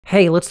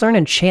Hey, let's learn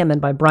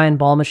Enchantment by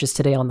Balmages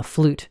today on the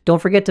flute.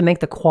 Don't forget to make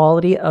the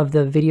quality of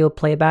the video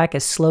playback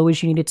as slow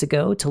as you need it to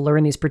go to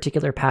learn these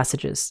particular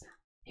passages.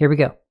 Here we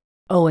go.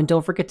 Oh, and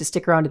don't forget to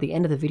stick around to the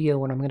end of the video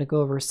when I'm going to go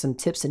over some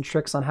tips and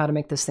tricks on how to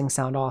make this thing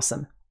sound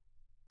awesome.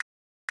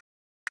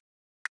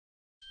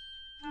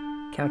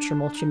 Count your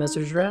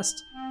multi-measures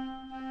rest.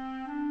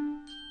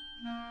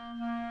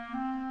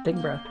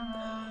 Big breath.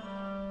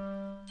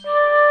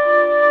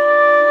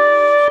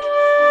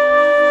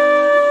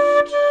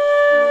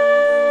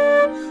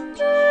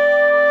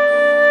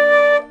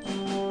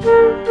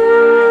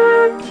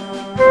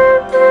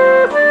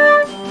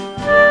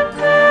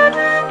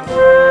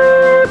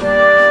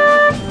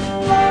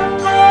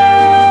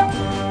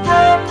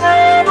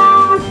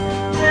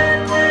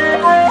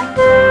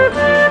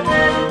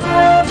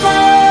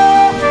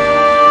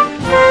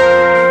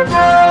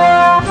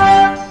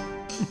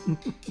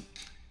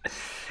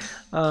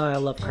 I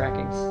love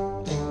cracking.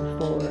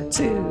 4,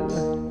 2.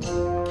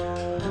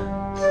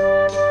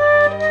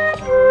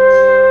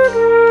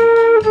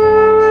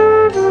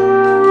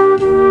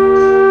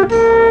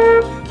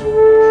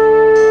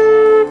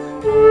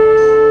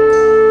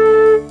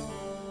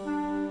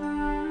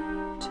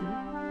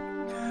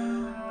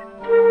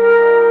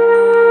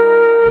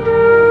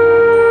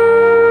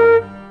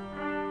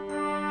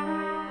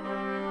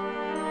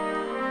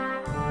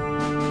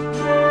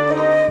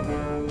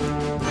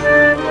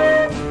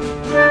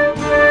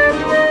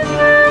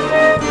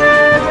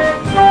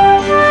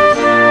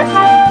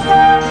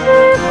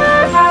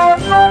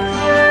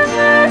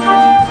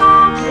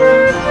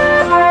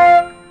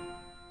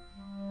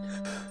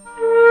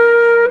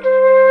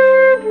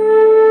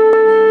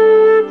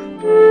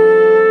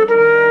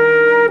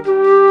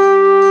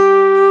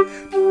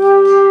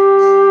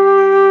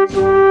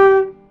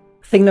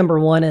 Thing number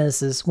one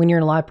is when you're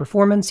in a live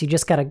performance, you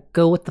just got to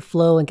go with the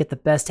flow and get the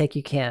best take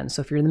you can.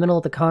 So if you're in the middle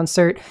of the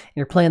concert and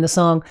you're playing the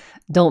song,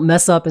 don't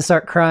mess up and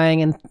start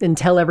crying and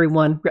tell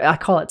everyone. I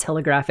call it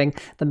telegraphing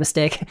the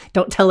mistake.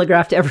 Don't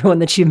telegraph to everyone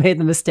that you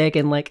made the mistake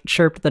and like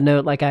chirp the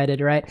note like I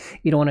did, right?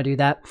 You don't want to do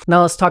that.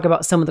 Now let's talk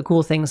about some of the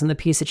cool things in the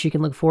piece that you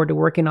can look forward to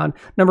working on.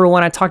 Number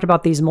one, I talked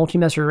about these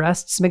multi-measure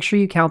rests. Make sure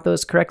you count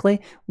those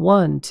correctly.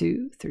 1,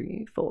 2,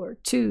 3, 4,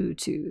 2,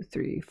 2,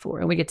 3, 4.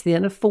 And we get to the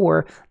end of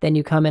 4, then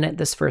you come in at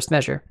this first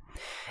measure.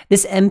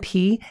 This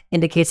MP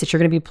indicates that you're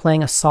going to be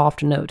playing a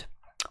soft note.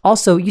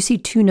 Also, you see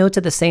 2 notes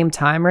at the same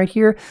time right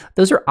here.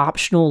 Those are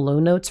optional low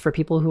notes for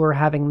people who are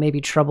having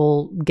maybe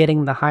trouble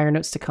getting the higher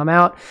notes to come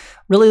out.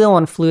 Really though,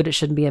 on flute, it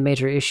shouldn't be a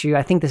major issue.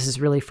 I think this is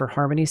really for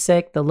harmony's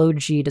sake. The low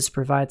G does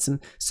provide some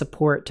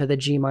support to the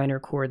G minor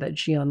chord, that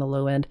G on the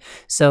low end.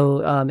 So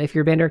if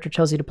your band director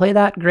tells you to play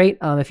that, great.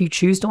 If you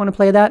choose to want to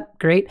play that,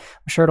 great.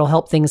 I'm sure it'll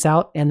help things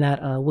out in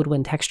that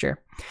woodwind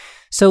texture.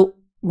 So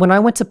when I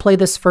went to play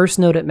this first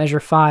note at measure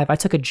 5, I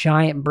took a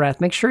giant breath.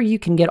 Make sure you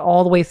can get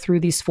all the way through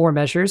these 4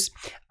 measures.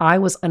 I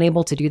was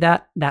unable to do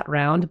that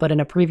round, but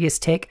in a previous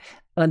take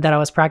that I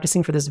was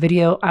practicing for this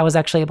video, I was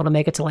actually able to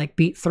make it to like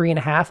beat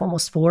 3.5,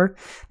 almost 4.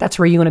 That's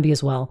where you want to be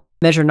as well.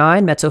 Measure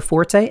 9, mezzo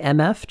forte,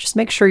 MF. Just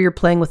make sure you're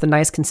playing with a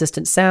nice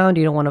consistent sound.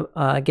 You don't want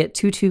to get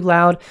too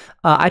loud.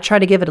 I try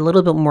to give it a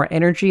little bit more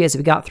energy as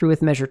we got through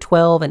with measure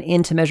 12 and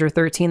into measure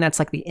 13. That's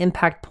like the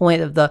impact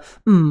point of the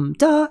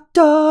da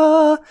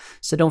da.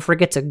 So don't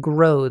forget to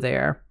grow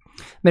there.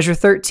 Measure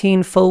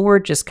 13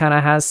 forward just kind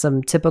of has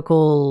some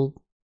typical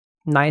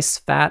nice,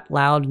 fat,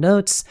 loud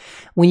notes.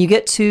 When you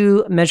get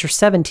to measure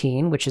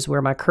 17, which is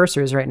where my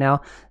cursor is right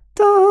now,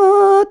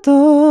 da,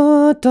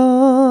 da,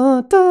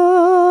 da,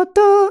 da,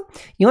 da.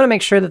 You want to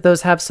make sure that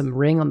those have some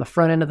ring on the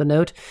front end of the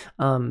note.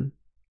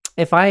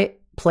 If I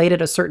played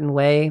it a certain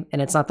way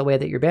and it's not the way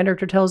that your band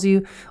director tells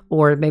you,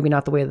 or maybe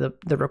not the way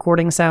the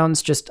recording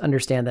sounds, just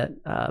understand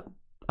that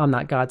I'm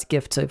not God's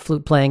gift to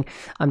flute playing.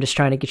 I'm just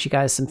trying to get you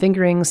guys some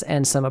fingerings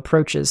and some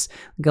approaches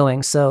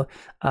going. So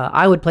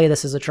I would play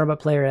this as a trumpet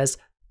player as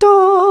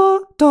da,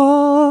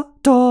 da,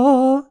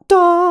 da,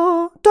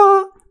 da,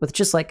 da, with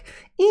just like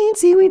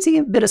eensy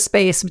weensy bit of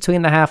space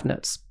between the half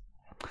notes.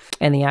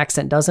 And the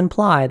accent does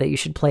imply that you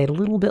should play it a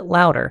little bit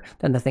louder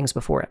than the things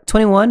before it.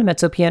 21,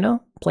 mezzo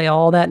piano, play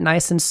all that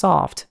nice and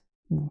soft.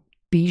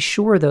 Be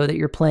sure though that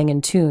you're playing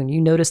in tune. You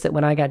notice that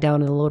when I got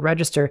down in the low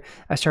register,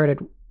 I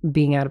started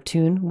being out of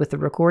tune with the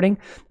recording.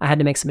 I had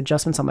to make some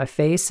adjustments on my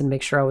face and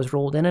make sure I was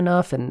rolled in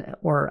enough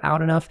or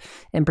out enough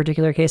in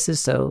particular cases.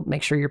 So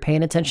make sure you're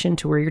paying attention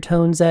to where your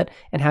tone's at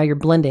and how you're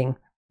blending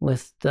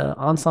with the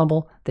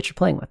ensemble that you're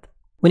playing with.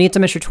 When you get to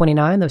measure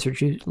 29, those are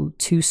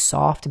 2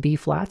 soft B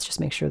flats. Just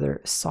make sure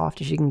they're as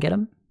soft as you can get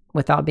them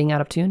without being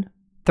out of tune.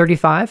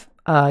 35,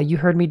 you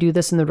heard me do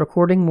this in the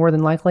recording more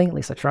than likely, at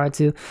least I tried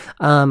to.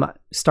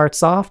 Start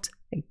soft,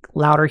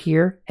 louder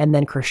here, and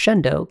then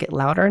crescendo, get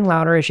louder and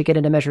louder as you get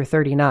into measure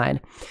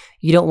 39.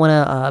 You don't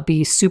want to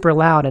be super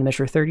loud in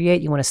measure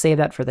 38. You want to save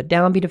that for the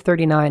downbeat of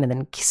 39 and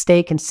then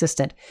stay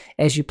consistent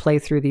as you play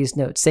through these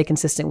notes. Stay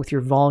consistent with your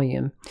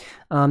volume.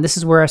 This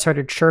is where I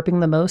started chirping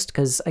the most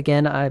because,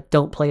 again, I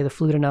don't play the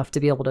flute enough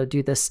to be able to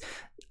do this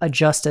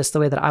justice the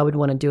way that I would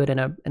want to do it in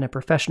a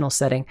professional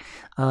setting.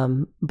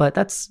 But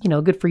that's,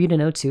 good for you to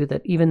know too,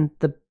 that even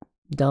the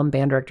dumb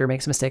band director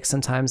makes mistakes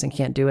sometimes and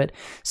can't do it.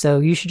 So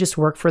you should just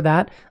work for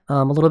that.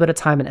 A little bit of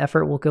time and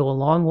effort will go a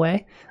long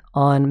way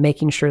on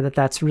making sure that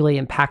that's really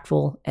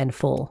impactful and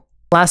full.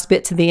 Last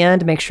bit to the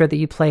end, make sure that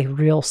you play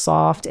real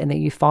soft and that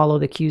you follow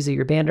the cues of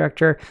your band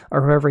director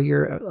or whoever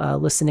you're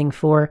listening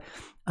for.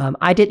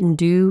 I didn't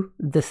do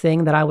the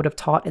thing that I would have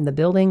taught in the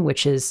building,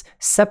 which is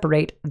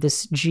separate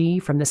this G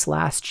from this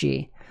last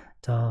G.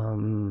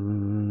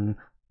 Dum,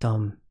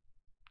 dum.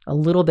 A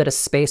little bit of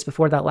space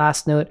before that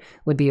last note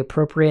would be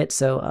appropriate.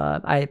 So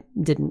I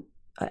didn't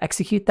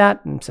execute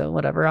that, and so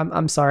whatever,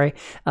 I'm sorry,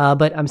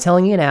 but I'm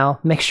telling you now,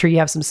 make sure you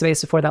have some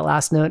space before that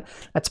last note.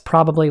 That's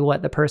probably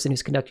what the person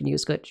who's conducting you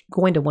is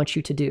going to want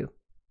you to do.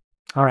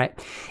 All right,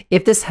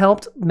 if this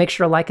helped, make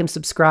sure to like and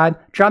subscribe.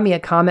 Drop me a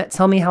comment,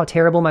 tell me how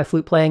terrible my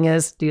flute playing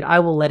is. Dude, I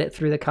will let it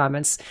through the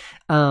comments.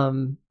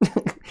 I'll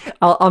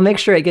make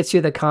sure it gets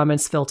you the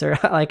comments filter.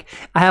 Like,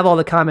 I have all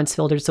the comments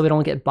filtered so we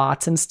don't get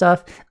bots and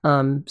stuff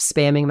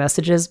spamming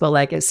messages. But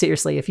like,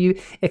 seriously, if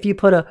you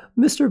put a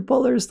Mr.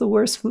 Buller's the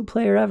worst flute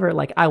player ever,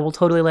 like, I will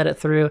totally let it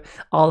through.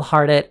 I'll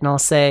heart it and I'll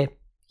say,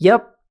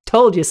 yep,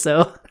 told you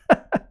so.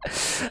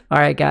 All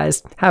right,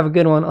 guys, have a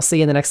good one. I'll see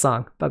you in the next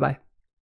song. Bye-bye.